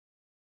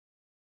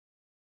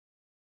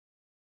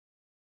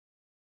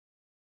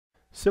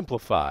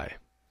Simplify.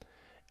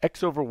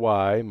 X over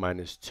y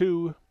minus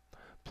 2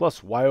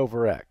 plus y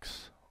over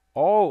x,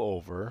 all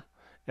over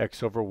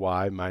x over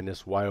y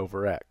minus y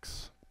over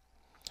x.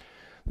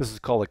 This is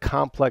called a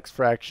complex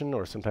fraction,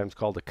 or sometimes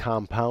called a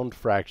compound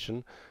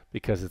fraction,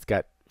 because it's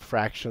got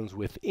fractions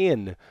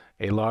within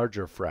a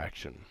larger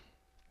fraction.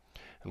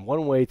 And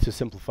one way to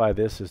simplify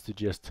this is to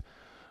just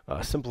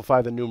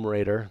simplify the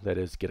numerator, that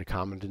is, get a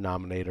common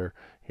denominator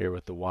here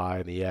with the y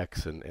and the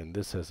x, and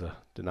this has a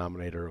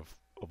denominator of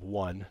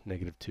 1,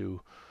 negative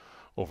 2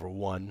 over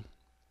 1,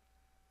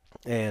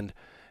 and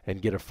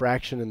get a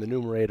fraction in the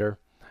numerator,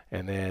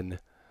 and then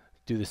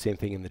do the same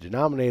thing in the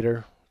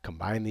denominator.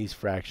 Combine these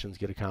fractions,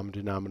 get a common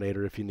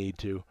denominator if you need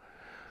to,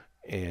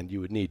 and you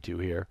would need to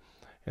here.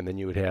 And then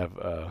you would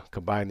have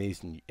combine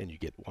these, and you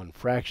get one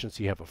fraction.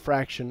 So you have a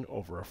fraction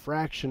over a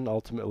fraction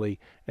ultimately,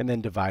 and then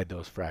divide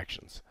those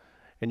fractions.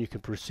 And you can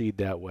proceed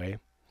that way.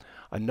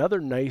 Another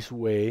nice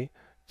way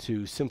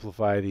to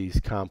simplify these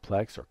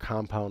complex or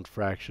compound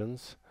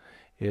fractions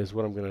is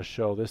what I'm going to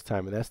show this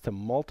time, and that's to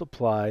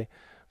multiply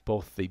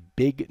both the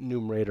big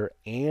numerator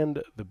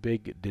and the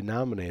big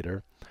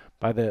denominator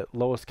by the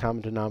lowest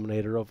common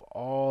denominator of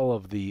all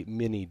of the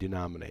mini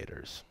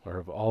denominators, or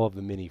of all of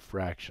the mini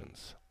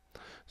fractions.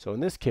 So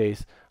in this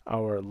case,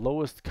 our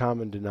lowest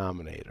common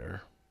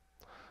denominator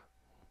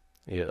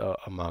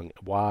among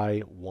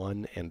y,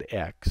 1, and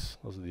x,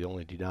 those are the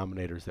only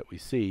denominators that we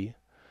see,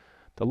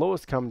 the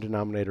lowest common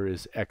denominator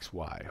is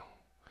xy.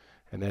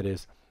 And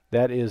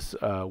that is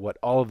what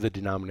all of the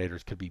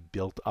denominators could be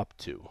built up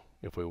to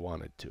if we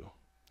wanted to.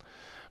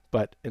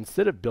 But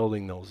instead of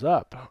building those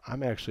up,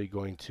 I'm actually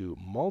going to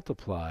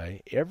multiply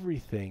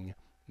everything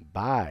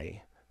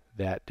by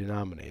that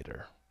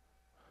denominator.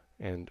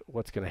 And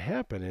what's going to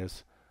happen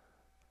is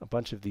a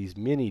bunch of these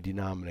mini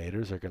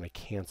denominators are going to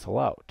cancel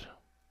out.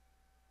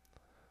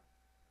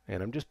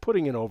 And I'm just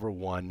putting it over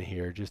 1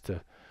 here just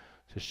to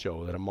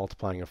show that I'm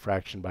multiplying a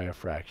fraction by a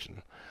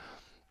fraction.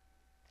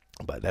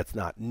 But that's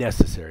not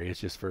necessary. It's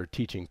just for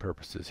teaching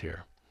purposes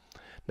here.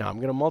 Now I'm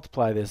going to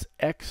multiply this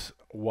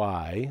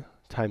xy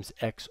times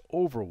x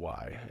over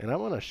y. And I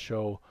want to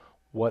show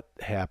what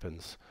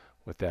happens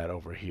with that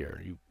over here.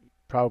 You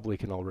probably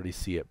can already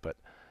see it, but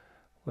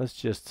let's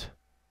just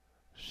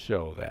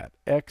show that.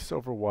 X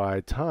over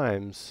y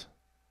times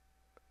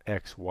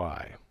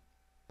xy.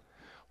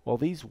 Well,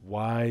 these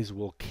y's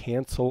will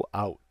cancel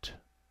out.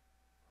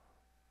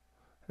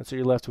 And so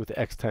you're left with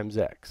x times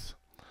x.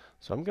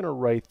 So I'm going to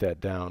write that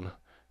down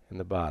in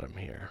the bottom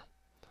here.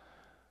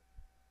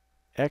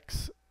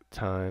 X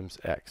times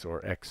x,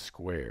 or x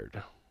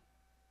squared.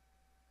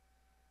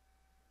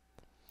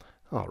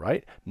 All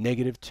right,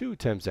 negative 2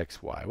 times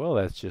xy. Well,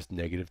 that's just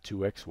negative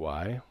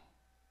 2xy.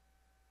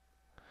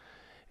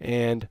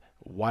 And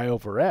y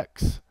over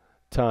x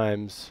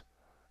times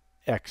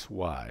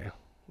xy.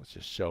 Let's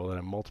just show that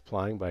I'm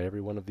multiplying by every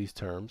one of these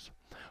terms.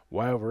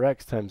 Y over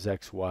x times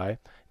xy.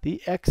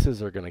 The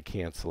x's are going to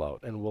cancel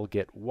out, and we'll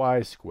get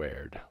y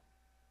squared.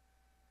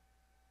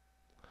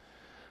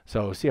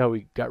 So see how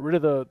we got rid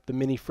of the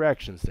mini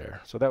fractions there.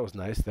 So that was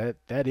nice.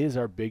 That is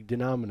our big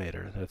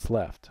denominator that's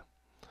left.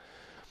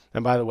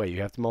 And by the way,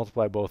 you have to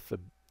multiply both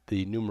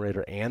the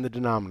numerator and the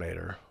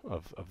denominator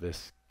of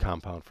this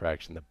compound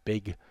fraction, the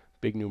big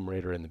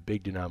numerator and the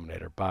big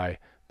denominator, by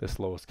this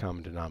lowest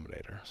common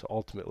denominator. So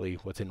ultimately,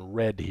 what's in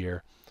red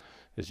here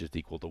is just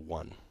equal to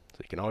 1. So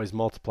you can always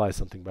multiply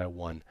something by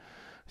 1.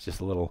 It's just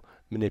a little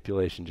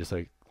manipulation, just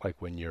like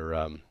when you're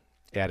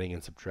adding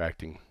and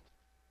subtracting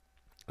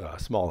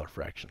smaller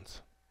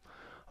fractions.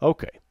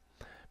 Okay,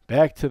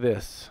 back to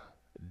this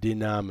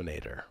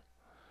denominator.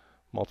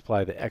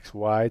 Multiply the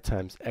xy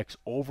times x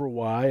over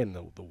y, and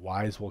the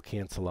y's will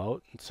cancel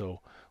out. And so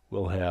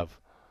we'll have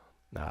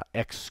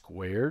x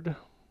squared,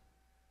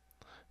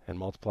 and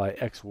multiply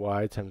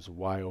xy times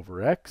y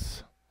over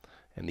x,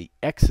 and the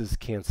x's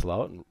cancel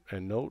out,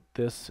 and note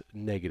this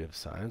negative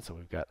sign. So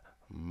we've got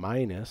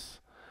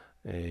minus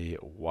a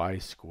y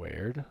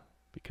squared,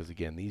 because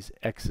again these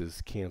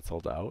x's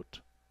canceled out.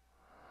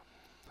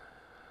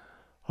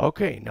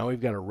 Okay, now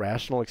we've got a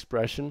rational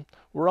expression.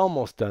 We're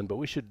almost done, but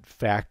we should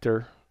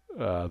factor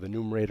the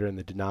numerator and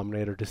the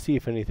denominator to see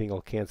if anything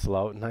will cancel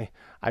out. And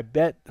I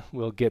bet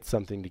we'll get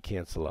something to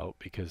cancel out,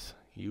 because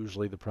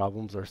usually the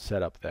problems are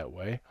set up that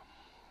way.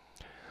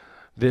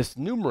 This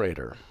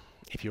numerator,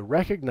 if you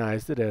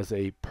recognized it as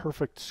a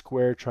perfect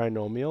square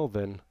trinomial,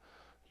 then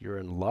you're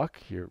in luck.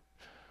 You're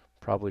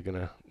probably going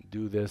to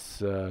do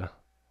this,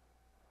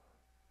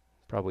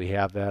 probably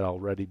have that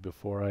already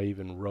before I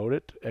even wrote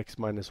it. X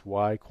minus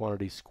y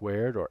quantity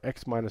squared, or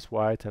x minus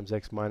y times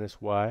x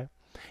minus y.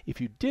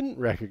 If you didn't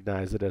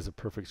recognize it as a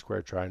perfect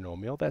square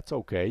trinomial, that's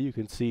okay. You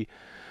can see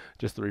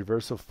just the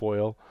reverse of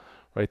FOIL.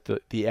 Write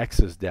the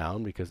x's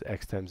down, because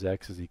x times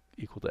x is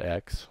equal to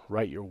x.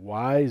 Write your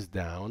y's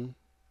down,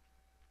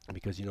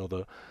 because you know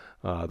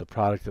the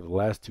product of the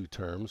last two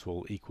terms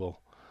will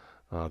equal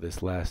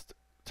this last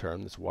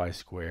term, this y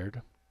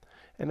squared.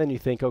 And then you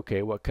think,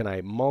 okay, what can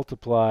I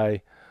multiply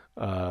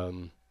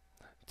to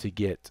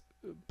get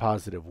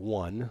positive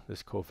 1,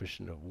 this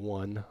coefficient of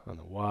 1 on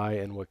the y,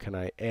 and what can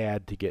I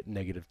add to get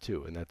negative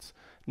 2? And that's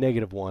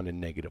negative 1 and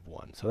negative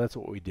 1. So that's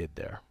what we did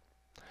there.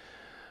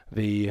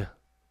 The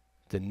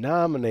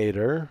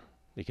denominator,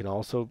 you can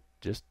also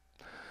just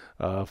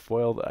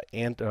FOIL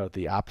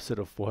the opposite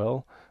of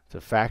FOIL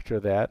to factor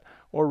that,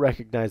 or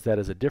recognize that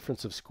as a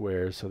difference of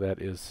squares, so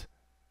that is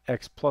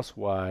x plus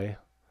y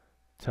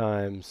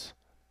times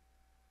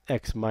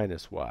x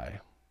minus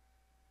y.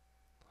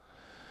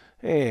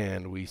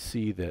 And we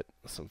see that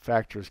some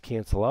factors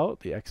cancel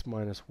out, the x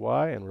minus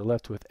y, and we're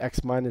left with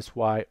x minus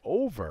y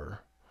over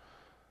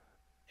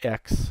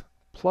x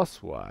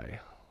plus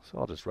y. So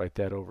I'll just write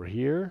that over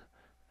here,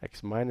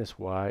 x minus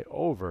y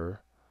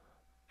over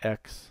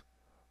x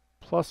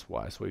plus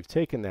y. So we've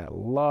taken that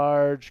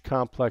large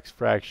complex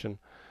fraction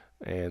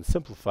and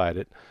simplified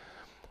it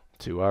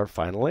to our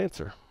final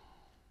answer.